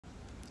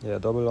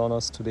double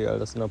honors to the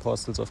elders and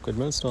apostles of Great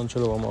Millstone.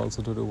 Shalom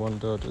also to the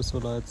one-third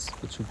Israelites,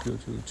 which include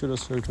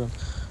Judah's children,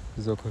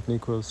 the so-called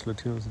Negroes,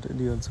 Latinos, and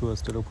Indians who are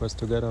still oppressed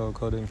together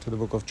according to the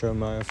book of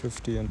Jeremiah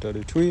 50 and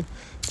 33,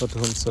 but to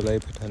whom still lay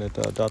pretended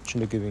the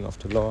adoption, the giving of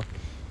the law,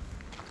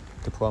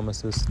 the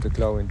promises, the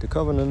glory, and the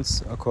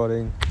covenants,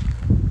 according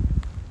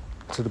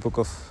to the book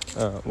of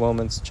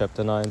Romans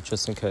chapter 9,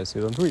 just in case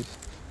you don't read.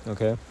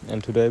 Okay,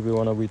 and today we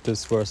want to read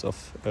this verse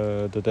of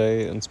the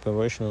day,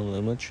 inspirational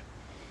image.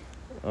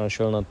 I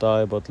shall not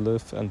die but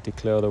live and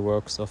declare the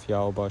works of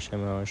Yahweh Shem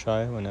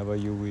HaShai. Whenever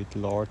you read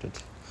Lord,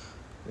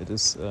 it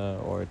is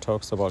or it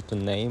talks about the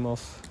name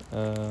of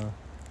the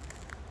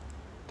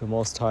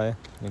Most High.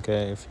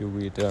 Okay, if you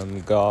read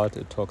God,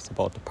 it talks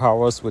about the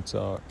powers, which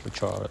are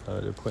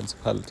the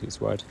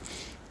principalities, right?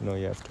 You know,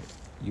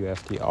 you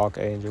have the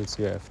archangels,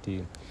 you have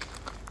the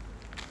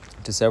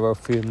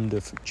seraphim,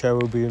 the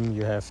cherubim,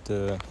 you have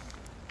the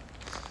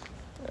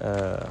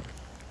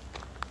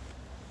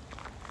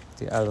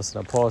elders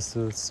and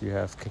apostles, you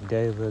have King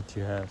David,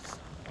 you have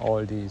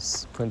all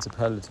these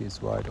principalities,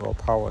 right, or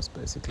powers,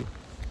 basically.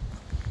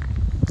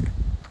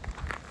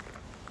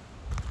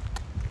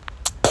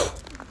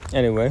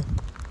 Anyway,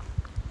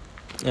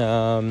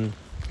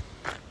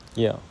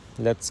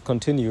 let's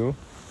continue.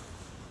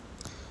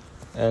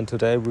 And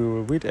today we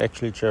will read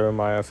actually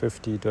Jeremiah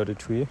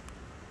 50:33,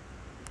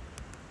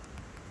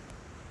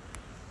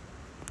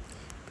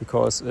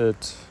 because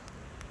it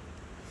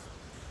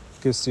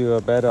gives you a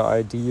better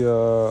idea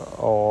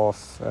of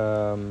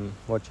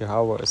what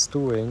Yahweh is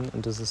doing.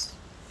 And this is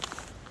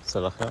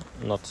Salacha,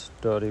 not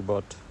 30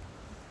 but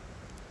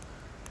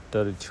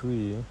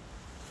 33.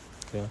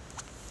 Okay.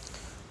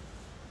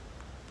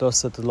 Thus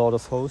said the Lord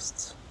of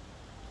hosts.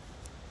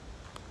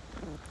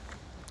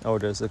 Oh,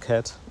 there's a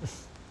cat.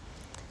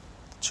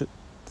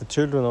 The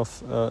children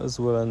of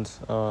Israel and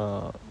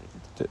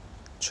the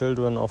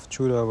children of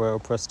Judah were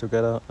oppressed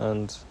together,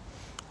 and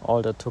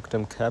all that took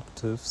them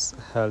captives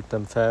held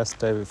them fast.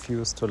 They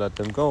refused to let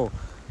them go,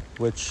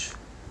 which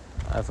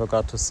I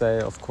forgot to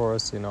say, of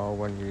course, you know,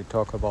 when you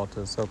talk about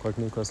the so-called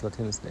Negroes,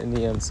 Latinos, and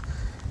Indians,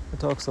 it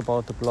talks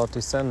about the blood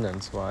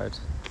descendants, right?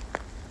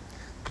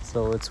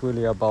 So it's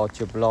really about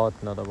your blood,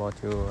 not about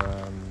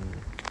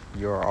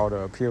your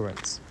outer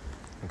appearance,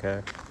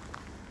 okay?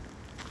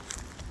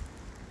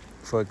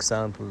 For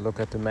example, look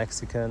at the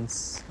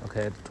Mexicans,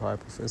 okay, the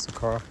tribe of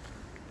Issachar.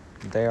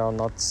 They are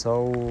not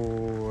so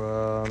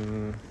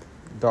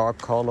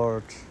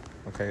dark-colored,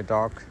 okay,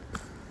 dark.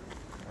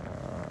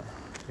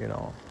 You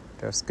know,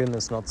 their skin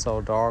is not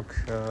so dark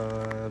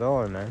at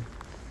all, man.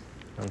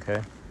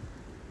 Okay,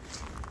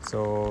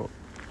 so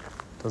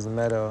it doesn't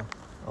matter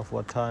of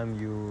what time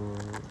you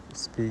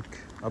speak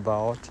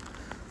about.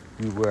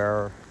 We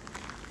wear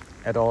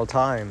at all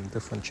time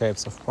different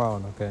shades of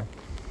brown, okay?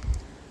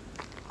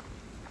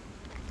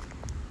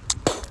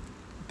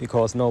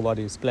 Because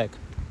nobody is black,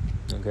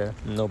 okay?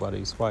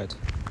 Nobody is white.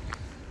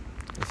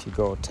 If you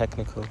go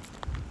technical,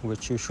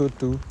 which you should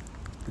do,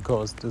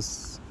 because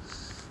this,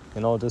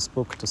 you know, this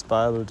book, this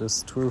Bible,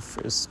 this truth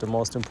is the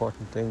most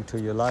important thing to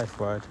your life,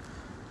 right?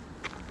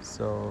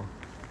 So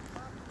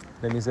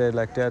let me say it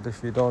like that: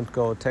 if you don't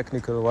go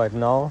technical right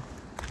now,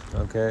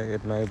 okay,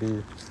 it may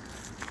be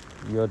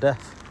you're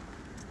deaf.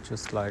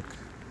 Just like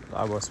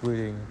I was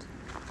reading it,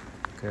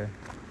 okay?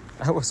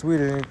 I was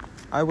reading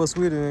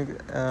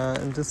it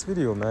in this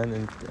video, man,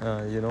 and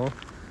you know,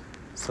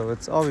 so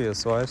it's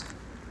obvious, right?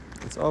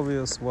 It's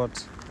obvious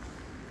what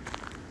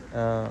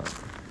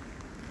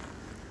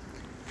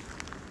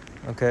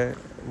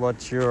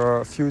what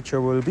your future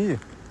will be.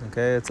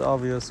 Okay, it's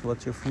obvious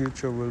what your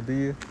future will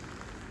be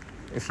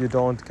if you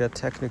don't get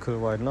technical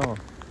right now.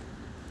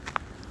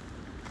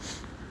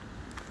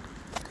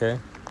 Okay,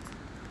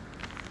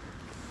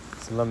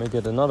 so let me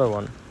get another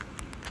one.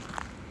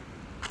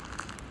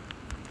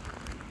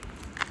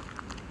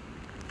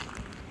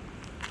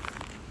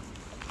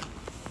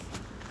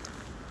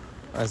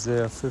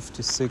 Isaiah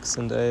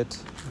 56:8,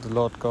 the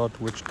Lord God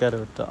which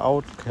gathered the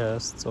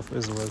outcasts of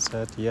Israel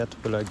said, yet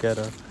will I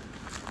gather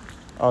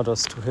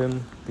others to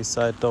him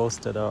beside those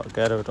that are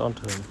gathered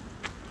unto him.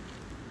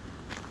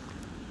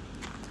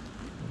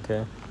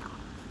 Okay.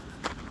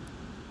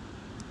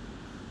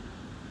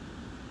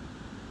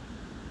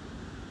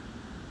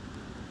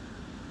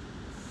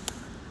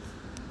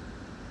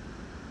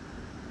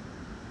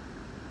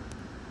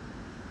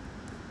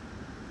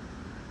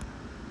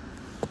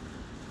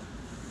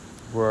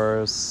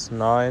 Verse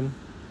 9.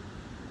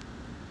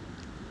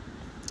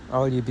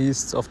 All ye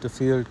beasts of the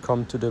field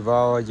come to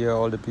devour, ye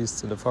all the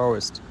beasts in the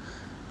forest.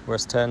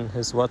 Verse 10.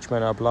 His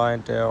watchmen are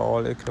blind, they are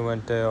all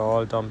ignorant, they are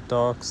all dumb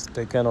dogs.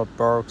 They cannot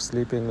bark,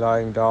 sleeping,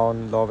 lying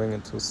down, loving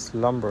into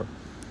slumber.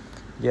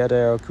 Yea,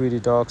 they are greedy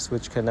dogs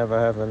which can never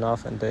have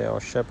enough, and they are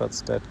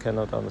shepherds that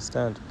cannot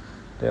understand.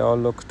 They all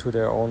look to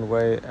their own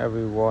way,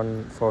 every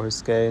one for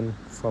his gain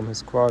from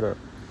his quarter.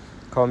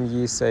 Come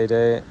ye, say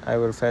they, I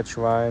will fetch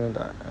wine,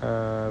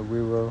 and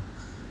we will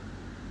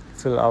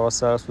fill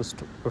ourselves with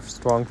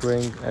strong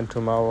drink, and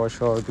tomorrow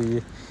shall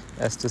be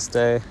as this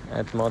day,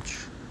 and much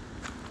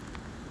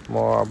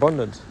more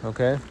abundant.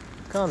 Okay,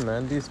 come on,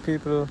 man, these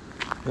people,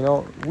 you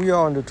know, we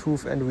are on the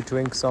truth and we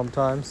drink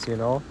sometimes, you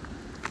know,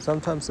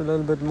 sometimes a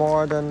little bit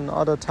more than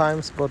other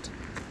times, but,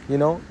 you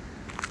know,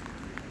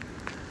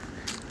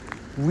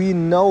 we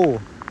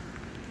know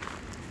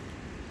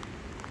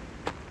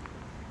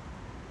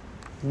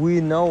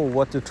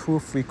what the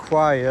truth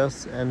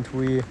requires, and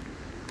we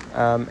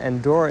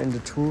endure in the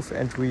truth,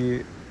 and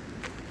we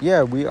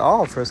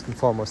are first and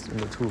foremost in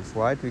the truth,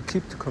 right? We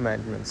keep the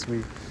commandments,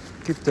 we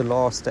keep the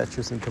law,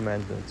 statutes, and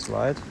commandments,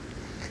 right?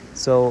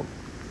 So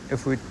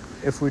if we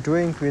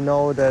drink, we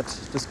know that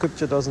the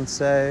scripture doesn't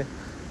say,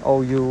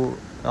 oh, you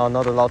are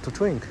not allowed to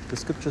drink. The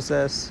scripture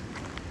says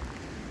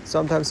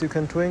sometimes you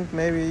can drink,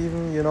 maybe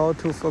even, you know,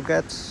 to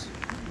forget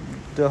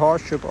the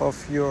hardship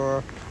of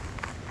your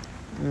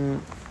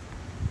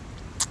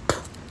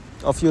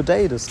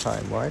day this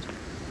time, right?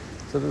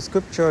 So the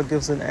scripture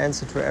gives an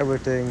answer to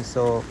everything.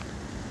 So,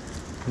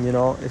 you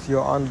know, if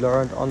you're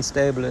unlearned,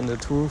 unstable in the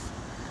truth,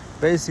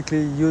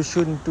 basically you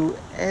shouldn't do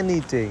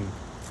anything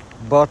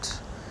but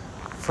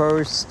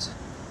first,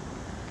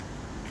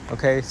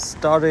 okay,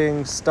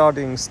 studying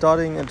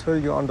until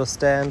you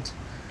understand,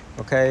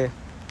 okay,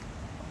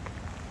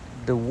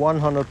 the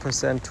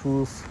 100%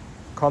 truth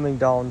coming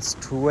down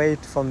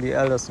straight from the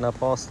elders and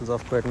apostles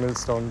of Great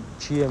Millstone,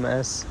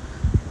 GMS,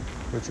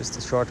 which is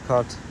the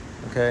shortcut,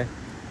 okay?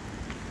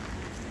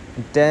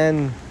 And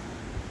then,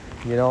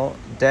 you know,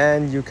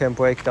 then you can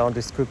break down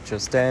the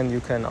scriptures, then you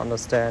can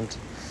understand,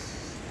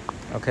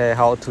 okay,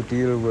 how to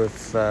deal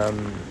with,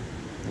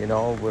 you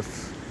know,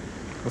 with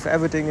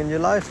everything in your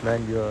life,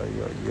 man.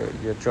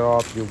 Your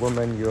job, your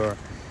woman,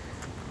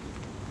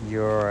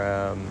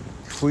 your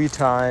free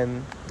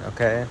time,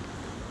 okay?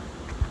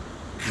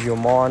 Your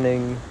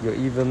morning, your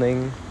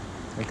evening,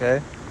 okay?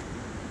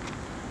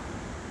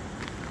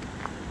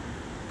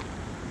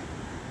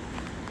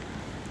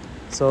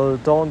 So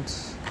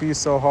don't be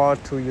so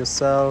hard to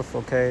yourself,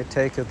 okay?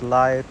 Take it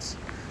light,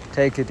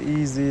 take it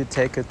easy,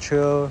 take it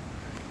chill,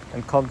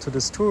 and come to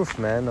this truth,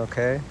 man,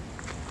 okay?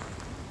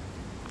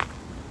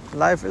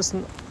 Life is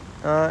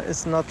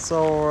not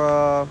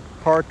so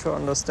hard to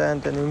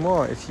understand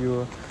anymore. If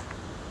you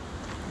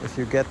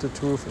get the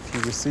truth, if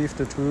you receive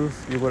the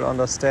truth, you will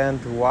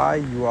understand why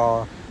you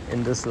are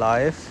in this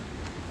life.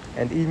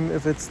 And even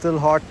if it's still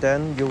hard,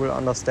 then you will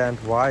understand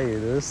why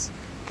it is,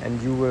 and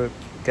you will,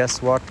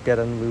 guess what, get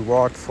a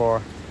reward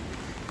for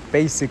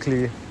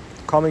basically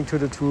coming to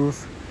the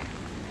truth,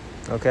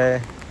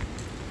 okay?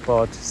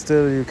 But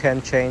still you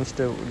can change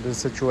the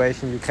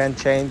situation, you can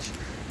change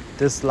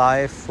this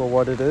life for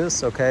what it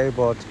is, okay?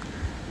 But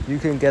you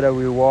can get a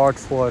reward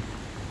for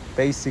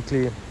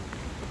basically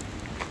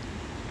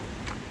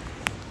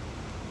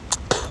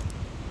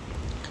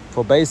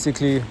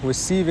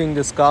receiving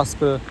this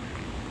gospel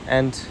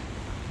and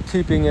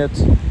keeping it,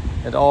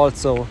 and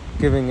also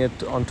giving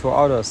it onto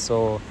others.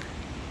 So,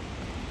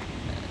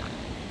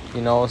 you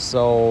know,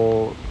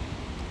 so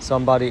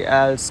somebody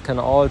else can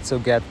also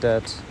get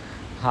that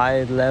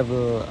high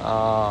level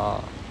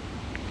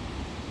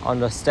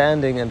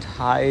understanding and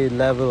high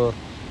level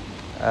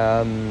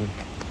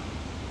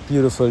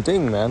beautiful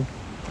thing, man,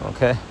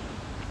 okay?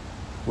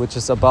 Which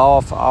is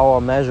above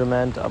our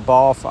measurement,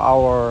 above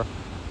our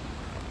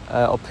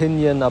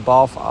opinion,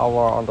 above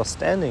our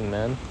understanding,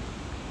 man.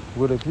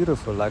 Really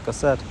beautiful, like I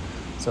said.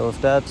 So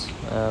with that,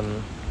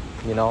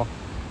 you know,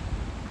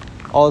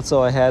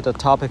 also I had a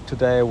topic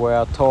today where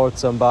I told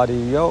somebody,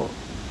 yo,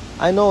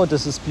 I know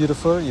this is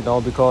beautiful, you know,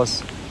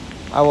 because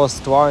I was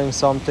drawing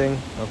something,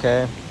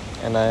 okay,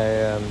 and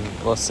I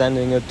was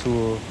sending it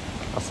to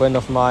a friend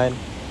of mine,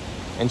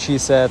 and she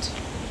said,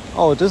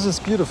 oh, this is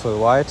beautiful,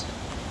 right?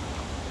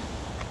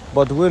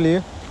 But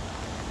really,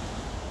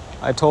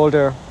 I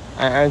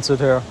answered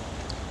her,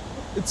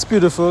 it's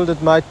beautiful,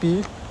 that might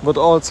be, but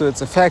also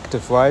it's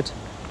effective, right?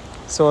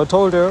 So I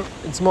told her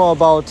it's more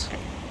about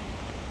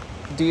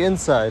the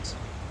inside,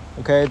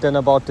 okay, than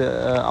about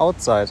the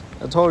outside.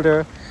 I told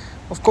her,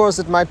 of course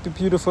it might be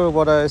beautiful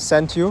what I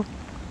sent you,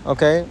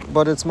 okay,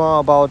 but it's more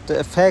about the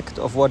effect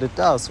of what it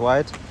does,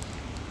 right?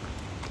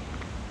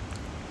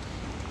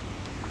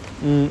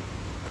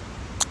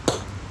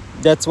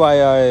 That's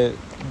why I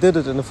did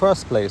it in the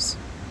first place,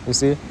 you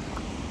see?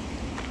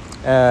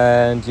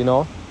 And, you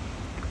know,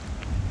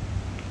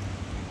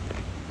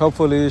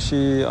 hopefully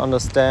she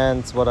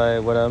understands what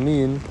I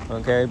mean,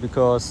 okay?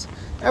 Because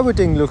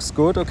everything looks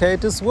good, okay?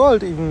 This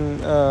world even,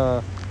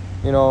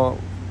 you know,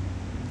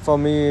 for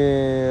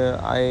me,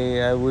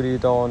 I really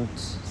don't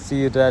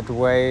see it that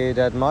way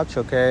that much,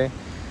 okay?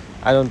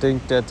 I don't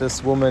think that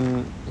this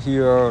woman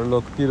here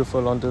look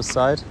beautiful on this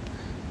side.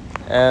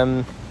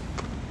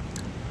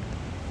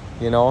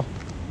 You know,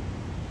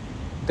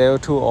 they are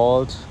too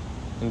old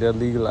in their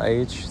legal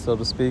age, so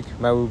to speak,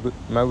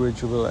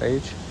 marriageable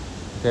age,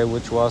 okay,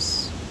 which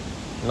was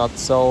not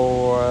so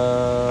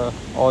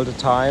all the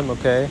time,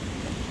 okay,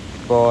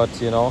 but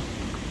you know,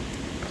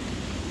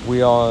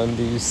 we are in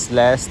these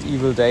last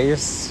evil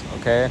days,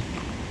 okay,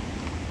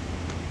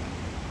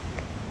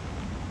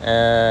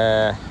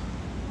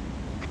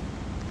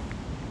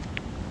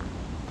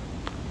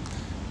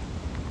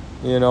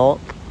 you know,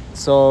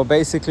 So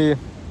basically,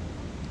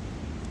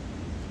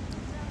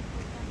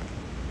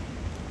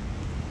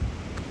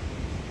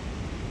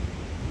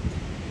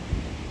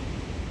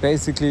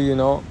 you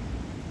know,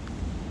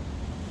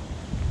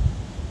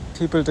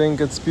 people think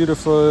it's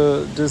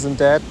beautiful, this and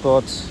that,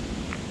 but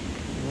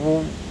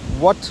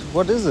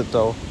what is it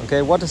though?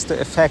 Okay, what is the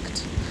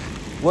effect?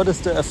 What is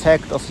the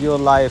effect of your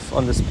life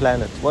on this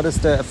planet? What is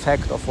the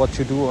effect of what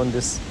you do on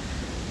this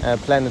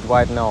planet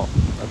right now?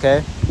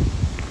 Okay,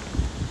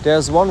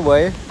 there's one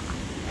way,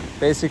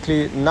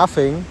 basically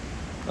nothing,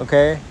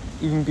 okay,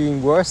 even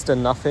being worse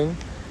than nothing,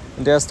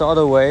 and there's the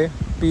other way,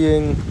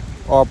 being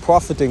or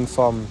profiting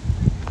from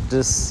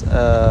this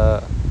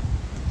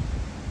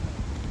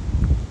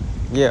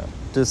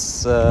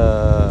this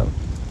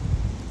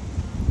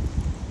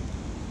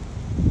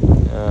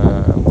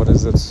what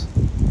is it,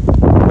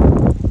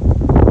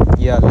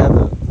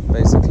 level,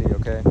 basically,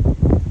 okay,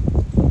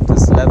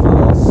 this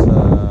level of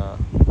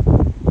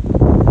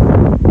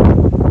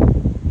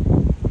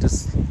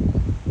this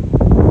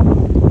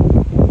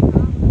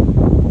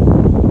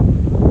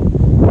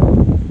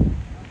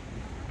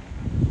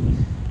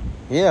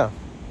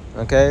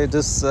okay,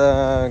 this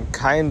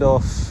kind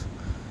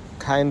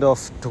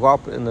of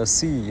drop in the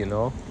sea, you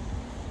know.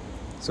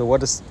 So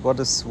what is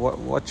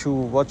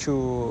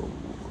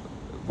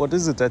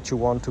it that you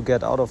want to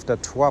get out of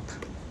that drop,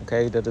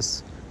 okay, that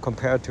is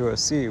compared to a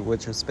sea,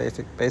 which is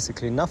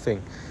basically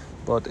nothing.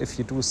 But if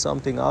you do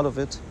something out of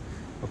it,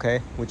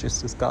 okay, which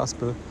is this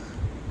gospel,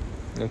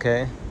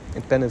 okay,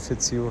 it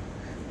benefits you,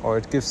 or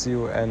it gives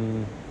you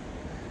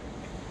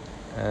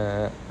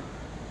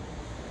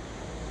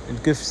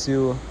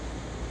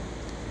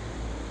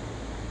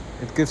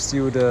it gives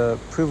you the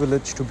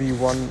privilege to be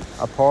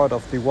a part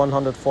of the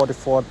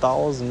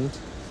 144,000,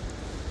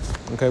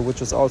 okay,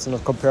 which is also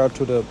not compared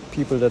to the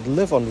people that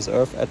live on this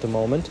earth at the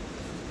moment.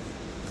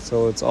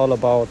 So it's all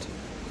about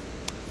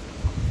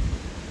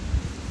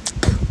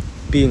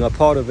being a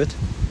part of it.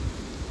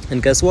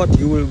 And guess what?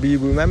 You will be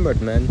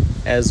remembered, man,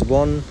 as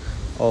one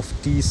of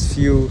these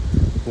few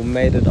who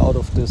made it out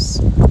of this,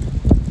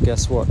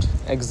 guess what?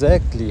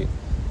 Exactly.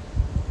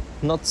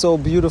 Not so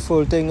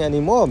beautiful thing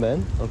anymore,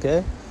 man,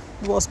 okay?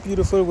 It was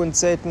beautiful when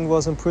Satan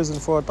was in prison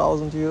for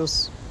 1,000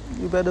 years.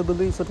 You better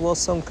believe it was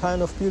some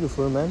kind of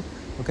beautiful, man.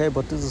 Okay,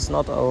 but this is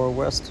not our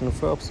West in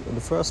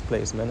the first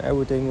place, man.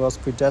 Everything was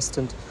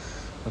predestined,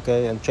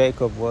 okay, and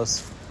Jacob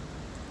was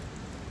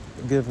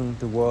given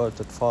the world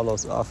that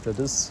follows after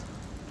this.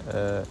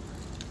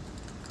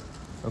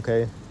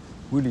 Okay,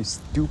 really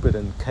stupid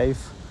and cave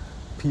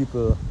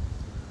people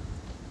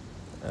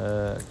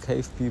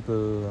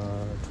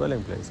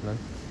dwelling place, man.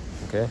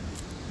 Okay,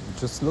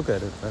 just look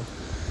at it, man.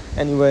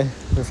 Anyway,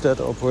 with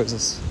that, all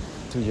praises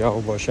to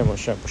Yahweh Shem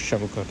Hashem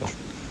Katash.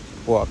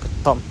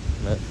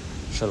 Man.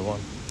 Shalom.